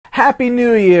Happy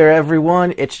New Year,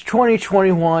 everyone. It's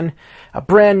 2021, a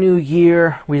brand new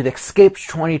year. We've escaped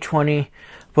 2020,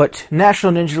 but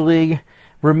National Ninja League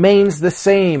remains the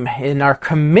same in our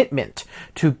commitment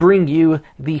to bring you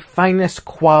the finest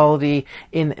quality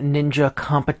in ninja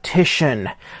competition.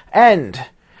 And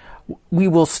we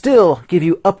will still give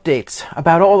you updates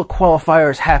about all the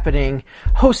qualifiers happening,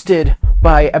 hosted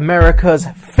by America's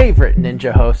favorite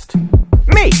ninja host,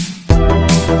 me!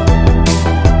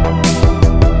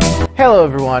 Hello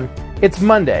everyone, it's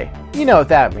Monday. You know what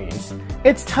that means.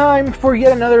 It's time for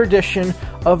yet another edition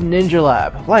of Ninja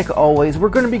Lab. Like always, we're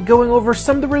going to be going over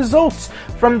some of the results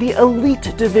from the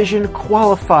Elite Division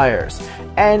qualifiers.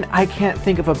 And I can't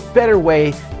think of a better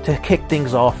way to kick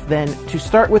things off than to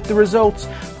start with the results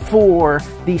for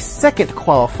the second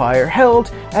qualifier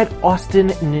held at Austin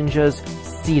Ninja's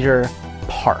Cedar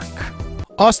Park.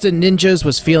 Austin Ninjas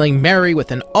was feeling merry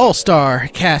with an all-star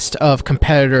cast of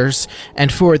competitors,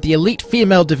 and for the Elite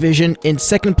Female Division, in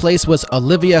second place was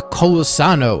Olivia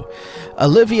Colusano.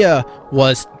 Olivia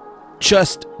was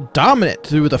just dominant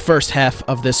through the first half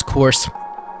of this course,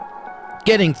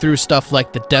 getting through stuff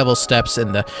like the devil steps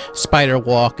and the spider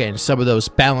walk and some of those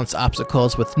balance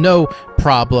obstacles with no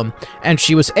problem, and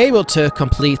she was able to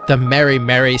complete the Merry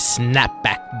Merry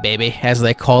Snapback, baby, as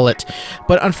they call it.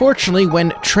 But unfortunately,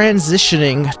 when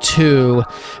transitioning to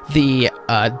the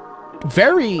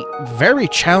very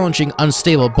challenging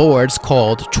unstable boards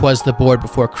called "'Twas the Board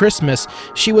Before Christmas,"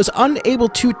 she was unable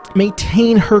to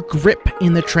maintain her grip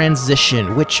in the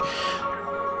transition, which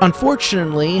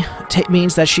unfortunately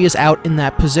means that she is out in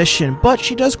that position, but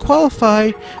she does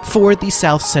qualify for the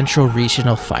South Central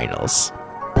Regional Finals.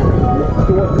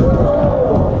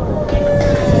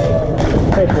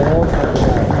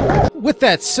 With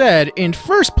that said, in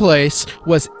first place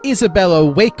was Isabella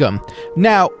Wakeham.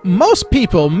 Now, most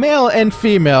people, male and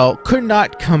female, could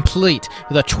not complete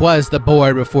the "'Twas the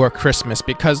Board Before Christmas"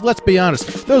 because, let's be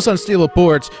honest, those unstable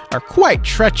boards are quite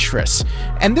treacherous.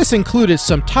 And this included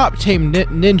some top-team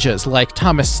ninjas like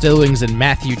Thomas Stillings and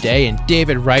Matthew Day and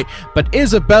David Wright, but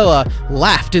Isabella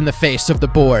laughed in the face of the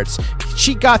boards.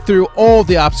 She got through all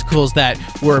the obstacles that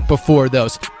were before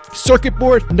those. Circuit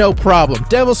board, no problem.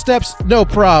 Devil steps, no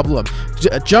problem.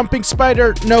 Jumping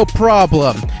spider, no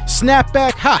problem.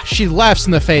 Snapback, ha! She laughs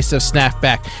in the face of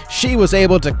snapback. She was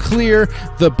able to clear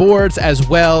the boards as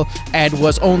well, and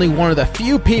was only one of the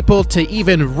few people to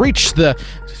even reach the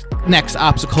next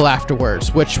obstacle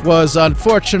afterwards, which was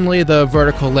unfortunately the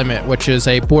vertical limit, which is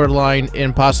a borderline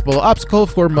impossible obstacle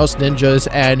for most ninjas,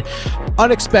 and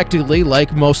unexpectedly,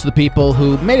 like most of the people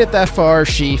who made it that far,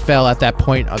 she fell at that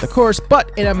point of the course,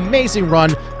 but an amazing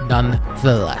run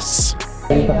nonetheless.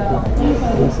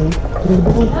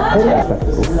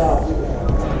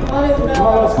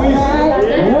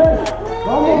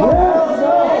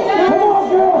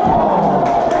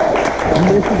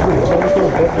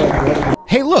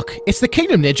 Hey look, it's the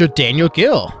Kingdom Ninja Daniel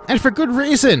Gill, and for good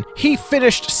reason. He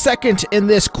finished second in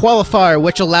this qualifier,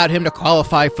 which allowed him to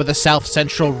qualify for the South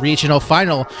Central Regional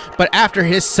Final, but after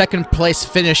his second place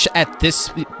finish at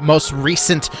this most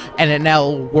recent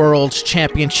NNL World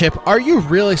Championship, are you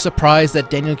really surprised that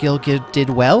Daniel Gill did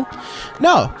well?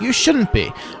 No, you shouldn't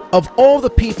be. Of all the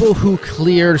people who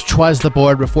cleared "'Twas the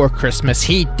Board Before Christmas,"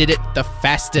 he did it the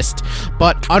fastest.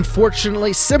 But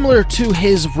unfortunately, similar to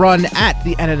his run at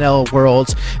the NNL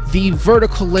Worlds, the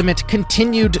vertical limit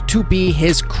continued to be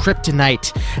his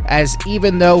kryptonite, as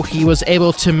even though he was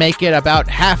able to make it about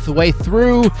halfway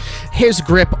through, his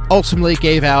grip ultimately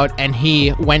gave out and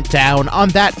he went down on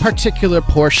that particular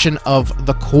portion of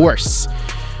the course.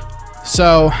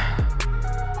 So,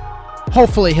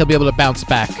 hopefully he'll be able to bounce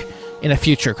back in a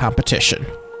future competition.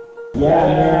 Yeah,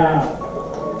 man.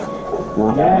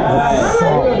 Yeah.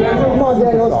 Come on,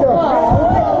 Daniel, let's go.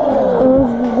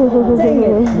 Dang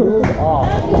it.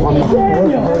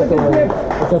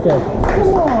 It's okay.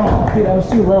 Come on. Dude, I was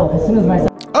too low. As soon as my...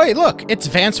 Oh, hey, look, it's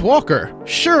Vance Walker.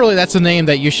 Surely that's a name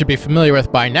that you should be familiar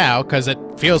with by now, because it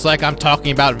feels like I'm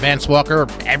talking about Vance Walker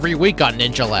every week on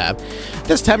Ninja Lab.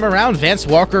 This time around, Vance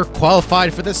Walker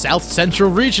qualified for the South Central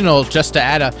Regional, just to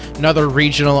add another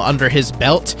regional under his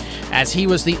belt, as he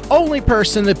was the only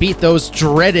person to beat those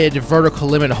dreaded vertical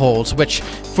limit holds, which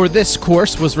for this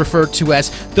course was referred to as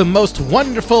the most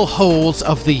wonderful holds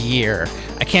of the year.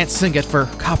 I can't sing it for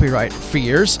copyright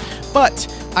fears, but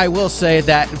I will say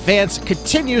that Vance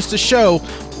continues to show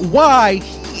why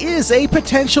he is a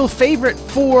potential favorite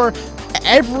for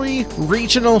every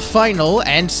regional final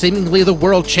and seemingly the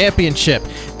world championship,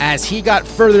 as he got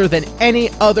further than any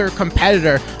other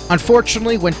competitor.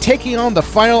 Unfortunately, when taking on the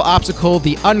final obstacle,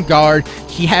 the unguard,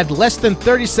 he had less than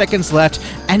 30 seconds left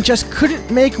and just couldn't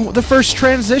make the first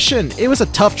transition. It was a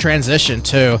tough transition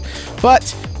too,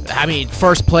 but I mean,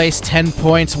 first place, 10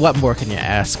 points, what more can you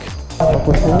ask?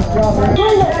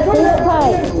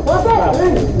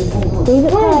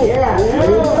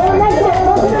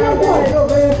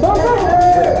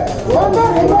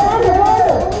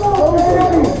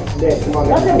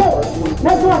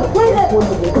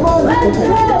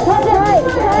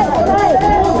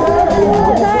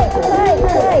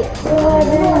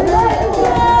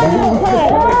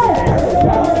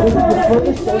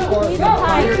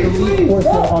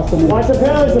 Watch the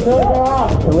pillars go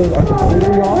off.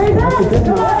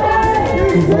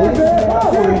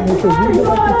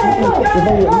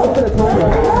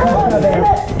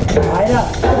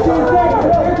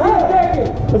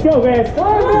 Let's go, guys.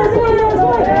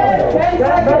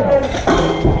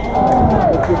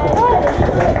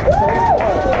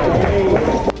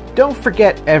 Don't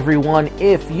forget, everyone,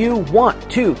 if you want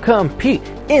to compete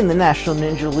in the National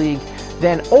Ninja League,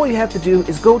 then all you have to do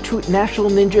is go to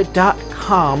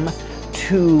nationalninja.com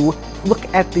to look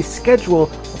at the schedule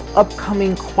of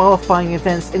upcoming qualifying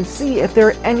events and see if there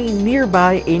are any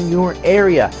nearby in your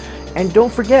area. And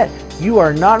don't forget, you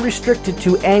are not restricted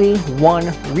to any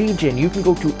one region. You can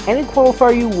go to any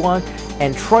qualifier you want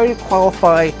and try to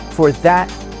qualify for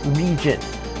that region.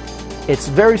 It's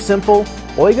very simple.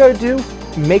 All you gotta do,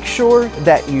 make sure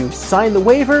that you sign the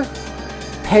waiver,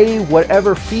 pay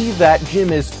whatever fee that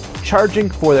gym is charging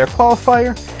for their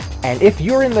qualifier, and if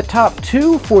you're in the top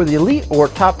 2 for the elite, or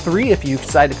top 3 if you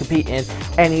decide to compete in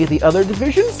any of the other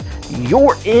divisions,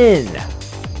 you're in.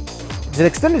 It's an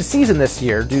extended season this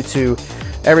year due to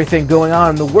everything going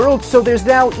on in the world, so there's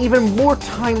now even more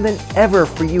time than ever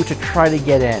for you to try to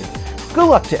get in. Good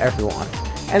luck to everyone.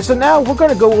 And so now we're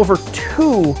going to go over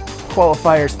 2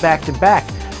 qualifiers back to back.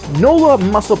 NOLA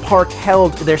Muscle Park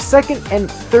held their 2nd and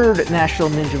 3rd National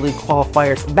Ninja League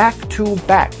qualifiers back to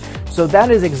back. So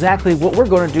that is exactly what we're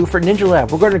going to do for Ninja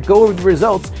Lab. We're going to go over the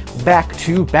results back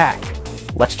to back.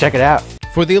 Let's check it out.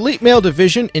 For the Elite Male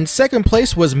Division, in 2nd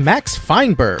place was Max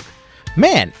Feinberg.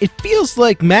 Man, it feels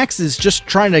like Max is just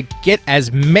trying to get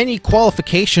as many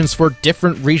qualifications for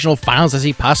different regional finals as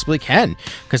he possibly can,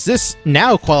 because this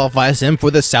now qualifies him for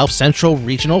the South Central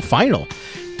Regional Final.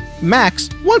 Max,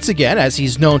 once again, as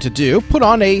he's known to do, put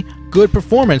on a good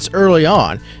performance early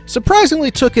on.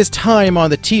 Surprisingly took his time on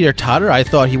the teeter-totter. I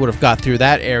thought he would have got through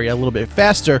that area a little bit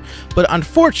faster, but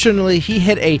unfortunately he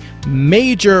hit a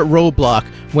major roadblock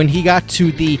when he got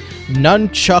to the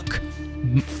nunchuck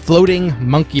floating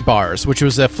monkey bars, which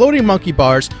was a floating monkey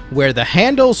bars where the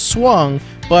handles swung,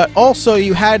 but also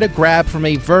you had to grab from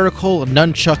a vertical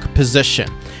nunchuck position.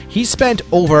 He spent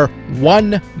over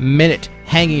 1 minute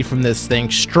hanging from this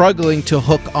thing, struggling to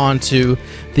hook onto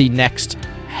the next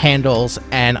handles,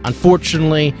 and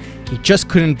unfortunately he just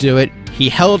couldn't do it. He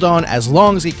held on as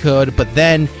long as he could, but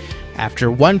then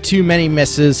after one too many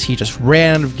misses, he just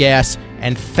ran out of gas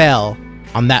and fell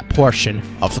on that portion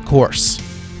of the course.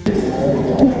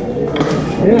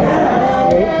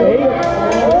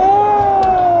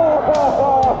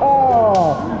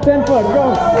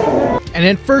 And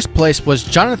in first place was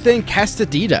Jonathan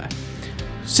Castadita.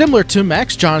 Similar to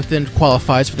Max, Jonathan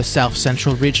qualifies for the South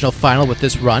Central Regional Final with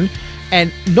this run,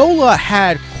 and NOLA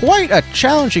had quite a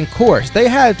challenging course. They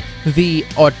had the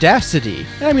audacity,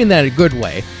 and I mean that in a good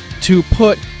way, to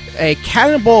put a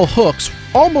cannonball hooks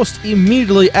almost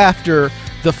immediately after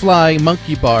the flying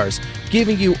monkey bars,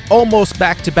 giving you almost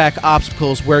back-to-back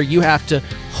obstacles where you have to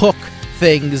hook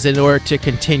things in order to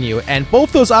continue. And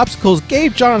both those obstacles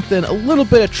gave Jonathan a little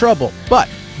bit of trouble, but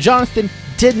Jonathan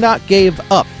did not give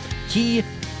up. He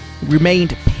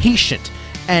remained patient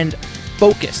and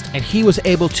focused, and he was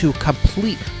able to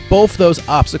complete both those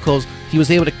obstacles. He was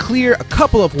able to clear a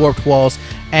couple of warped walls,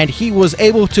 and he was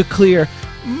able to clear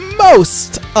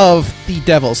most of the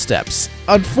devil steps.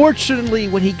 Unfortunately,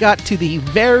 when he got to the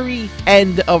very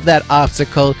end of that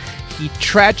obstacle, he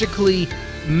tragically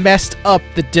messed up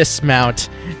the dismount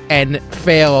and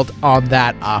failed on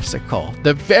that obstacle.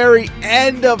 The very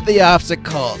end of the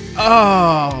obstacle.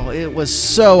 Oh, it was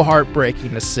so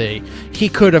heartbreaking to see. He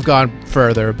could have gone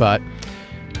further, but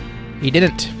he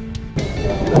didn't.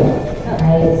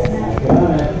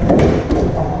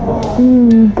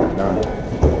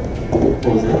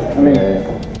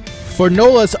 For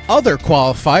NOLA's other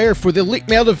qualifier for the Elite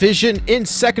Male Division, in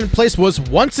second place was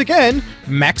once again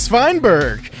Max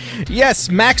Feinberg. Yes,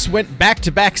 Max went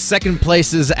back-to-back second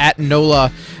places at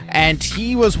NOLA, and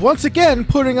he was once again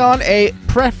putting on a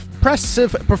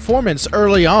impressive performance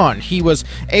early on. He was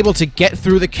able to get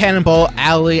through the Cannonball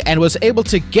Alley and was able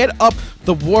to get up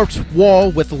the warped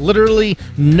wall with literally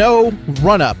no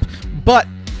run-up. But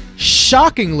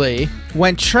shockingly,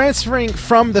 when transferring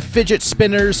from the fidget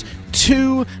spinners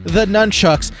to the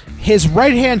nunchucks, his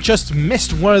right hand just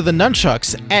missed one of the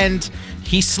nunchucks and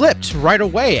he slipped right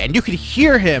away, and you could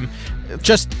hear him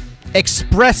just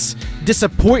express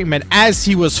disappointment as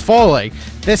he was falling.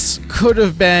 This could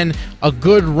have been a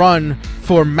good run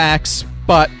for Max,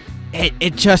 but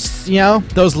it just, you know,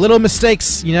 those little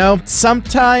mistakes, you know,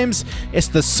 sometimes it's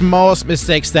the smallest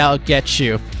mistakes that'll get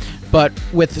you. But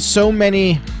with so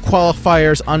many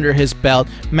qualifiers under his belt,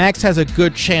 Max has a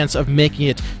good chance of making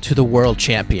it to the World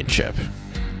Championship.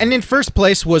 And in first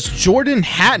place was Jordan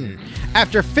Hatton.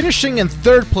 After finishing in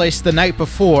third place the night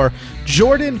before,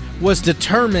 Jordan was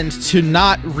determined to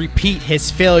not repeat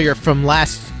his failure from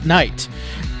last night.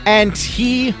 And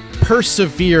he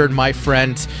persevered, my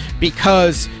friends,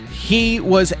 because he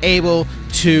was able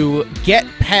to get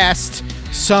past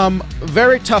some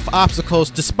very tough obstacles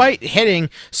despite hitting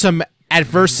some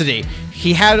adversity.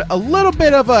 He had a little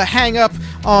bit of a hang-up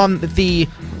on the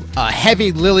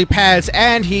heavy lily pads,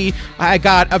 and he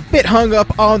got a bit hung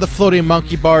up on the floating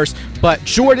monkey bars, but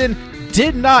Jordan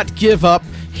did not give up.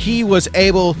 He was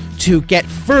able to get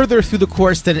further through the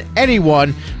course than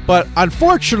anyone, but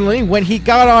unfortunately, when he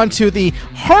got onto the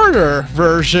harder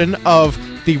version of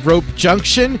the rope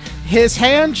junction, his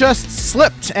hand just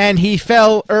slipped and he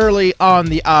fell early on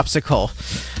the obstacle.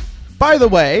 By the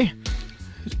way,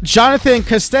 Jonathan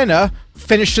Castena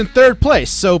finished in third place,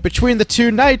 so between the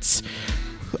two nights,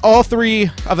 all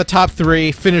three of the top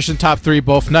three finished in top three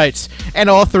both nights, and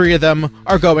all three of them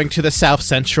are going to the South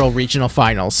Central Regional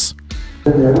Finals.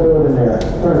 In there, in there.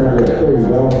 Turn right there. There you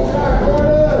go.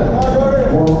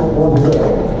 One to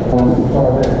go.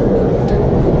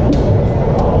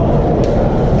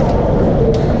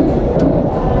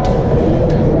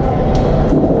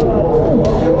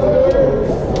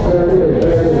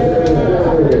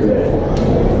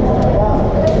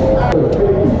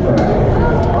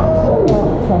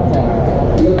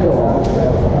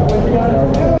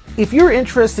 If you're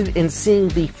interested in seeing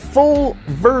the full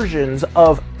versions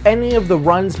of any of the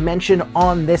runs mentioned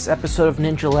on this episode of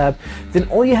Ninja Lab, then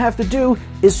all you have to do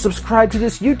is subscribe to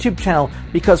this YouTube channel,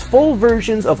 because full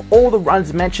versions of all the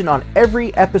runs mentioned on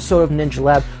every episode of Ninja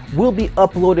Lab will be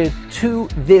uploaded to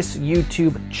this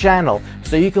YouTube channel.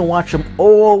 So you can watch them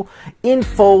all in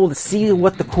full to see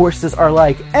what the courses are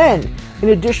like. And in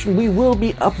addition, we will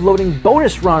be uploading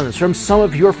bonus runs from some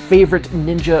of your favorite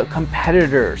ninja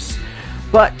competitors.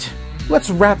 But let's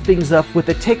wrap things up with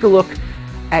a take a look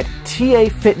at TA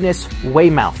Fitness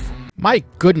Weymouth. My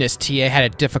goodness, TA had a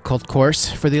difficult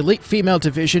course. For the Elite Female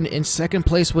Division, in second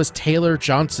place was Taylor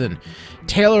Johnson.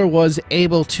 Taylor was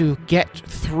able to get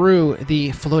through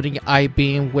the floating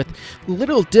I-beam with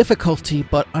little difficulty,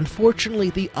 but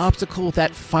unfortunately the obstacle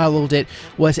that followed it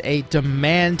was a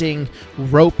demanding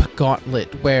rope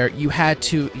gauntlet where you had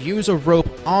to use a rope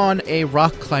on a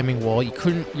rock climbing wall.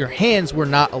 Your hands were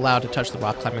not allowed to touch the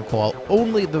rock climbing wall.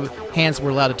 Only the hands were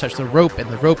allowed to touch the rope, and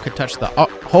the rope could touch the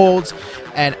holds,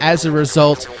 and as a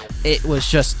result, it was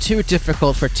just too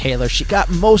difficult for Taylor. She got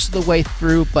most of the way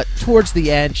through, but towards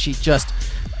the end, she just,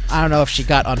 I don't know if she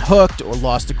got unhooked or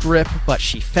lost a grip, but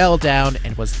she fell down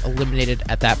and was eliminated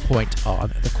at that point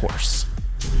on the course.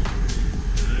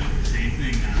 Same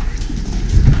thing now.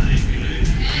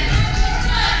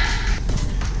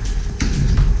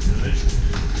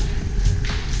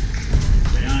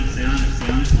 Stay on it.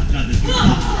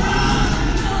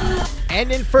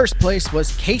 And in first place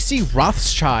was Casey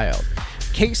Rothschild.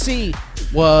 Casey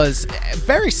was a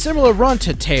very similar run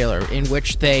to Taylor, in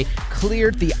which they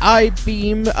cleared the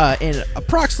I-beam in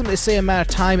approximately the same amount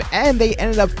of time, and they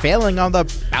ended up failing on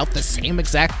about the same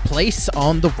exact place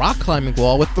on the rock climbing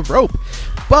wall with the rope.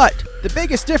 But the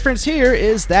biggest difference here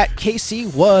is that Casey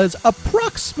was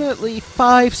approximately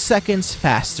 5 seconds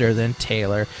faster than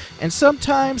Taylor, and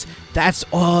sometimes that's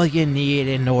all you need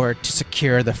in order to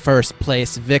secure the first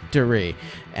place victory.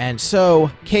 And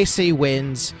so Casey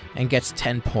wins and gets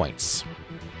 10 points.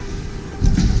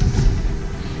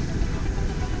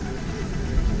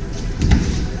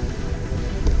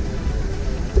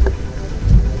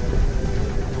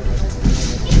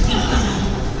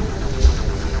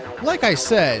 Like I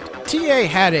said, TA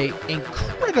had an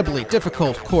incredibly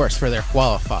difficult course for their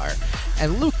qualifier,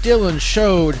 And Luke Dillon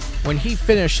showed when he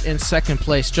finished in second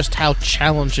place just how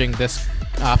challenging this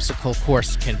obstacle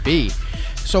course can be.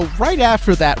 So right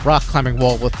after that rock climbing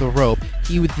wall with the rope,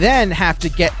 you would then have to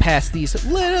get past these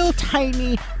little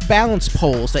tiny balance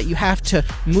poles that you have to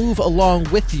move along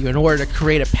with you in order to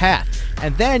create a path.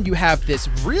 And then you have this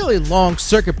really long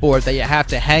circuit board that you have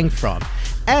to hang from.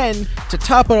 And to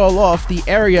top it all off, the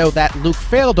area that Luke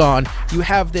failed on, you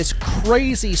have this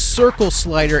crazy circle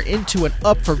slider into an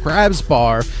up for grabs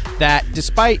bar that,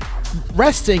 despite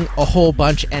resting a whole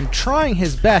bunch and trying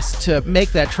his best to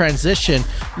make that transition,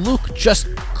 Luke just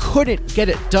couldn't get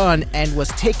it done and was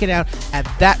taken out at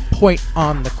that point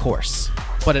on the course.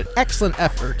 But an excellent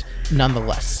effort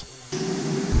nonetheless.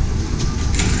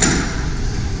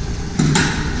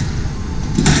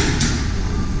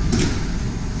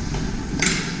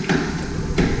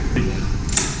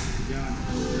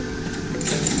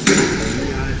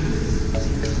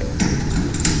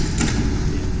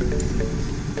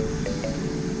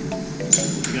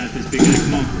 Big guy,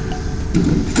 come on.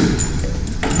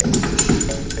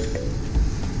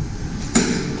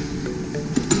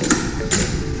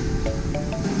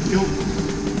 Go.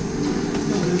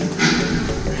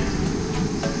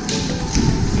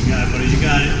 You got it, buddy. You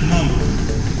got it. Come on.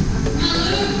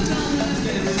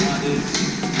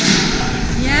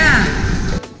 Yeah.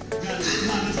 You got it.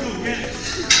 Come on, let's go. Get it.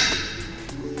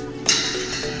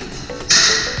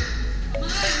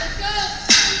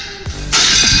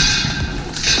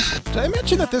 Did I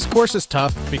mention that this course is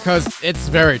tough? Because it's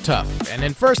very tough. And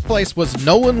in first place was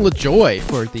Nolan LaJoy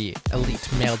for the Elite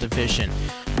Male Division.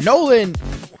 Nolan,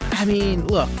 I mean,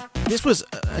 look, this was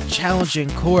a challenging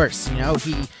course. You know,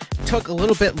 he took a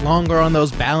little bit longer on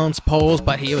those balance poles,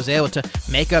 but he was able to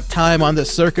make up time on the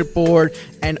circuit board,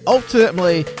 and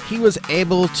ultimately he was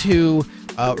able to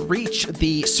reach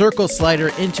the circle slider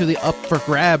into the up for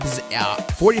grabs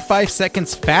 45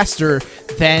 seconds faster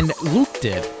than Luke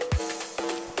did.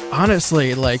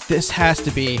 Honestly, like, this has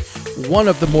to be one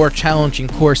of the more challenging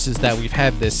courses that we've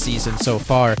had this season so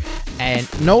far, and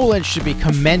Nolan should be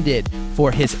commended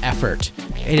for his effort.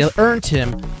 It earned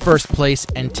him first place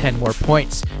and 10 more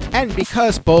points, and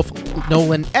because both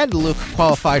Nolan and Luke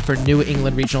qualified for New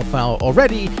England Regional Final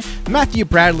already, Matthew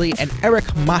Bradley and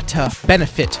Eric Mata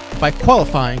benefit by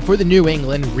qualifying for the New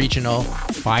England Regional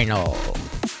Final.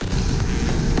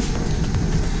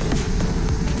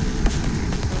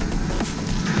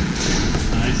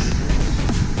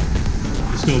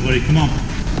 Let's go, buddy. Come on.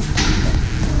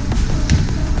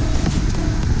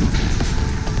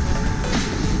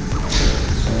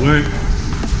 Work.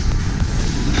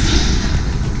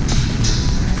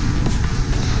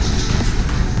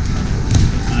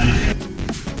 Nice.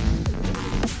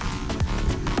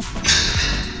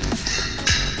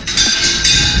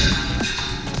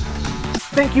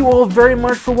 Thank you all very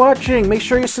much for watching. Make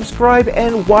sure you subscribe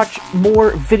and watch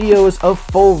more videos of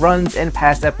full runs and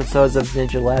past episodes of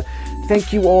Ninja Lab.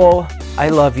 Thank you all. I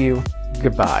love you.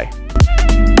 Goodbye.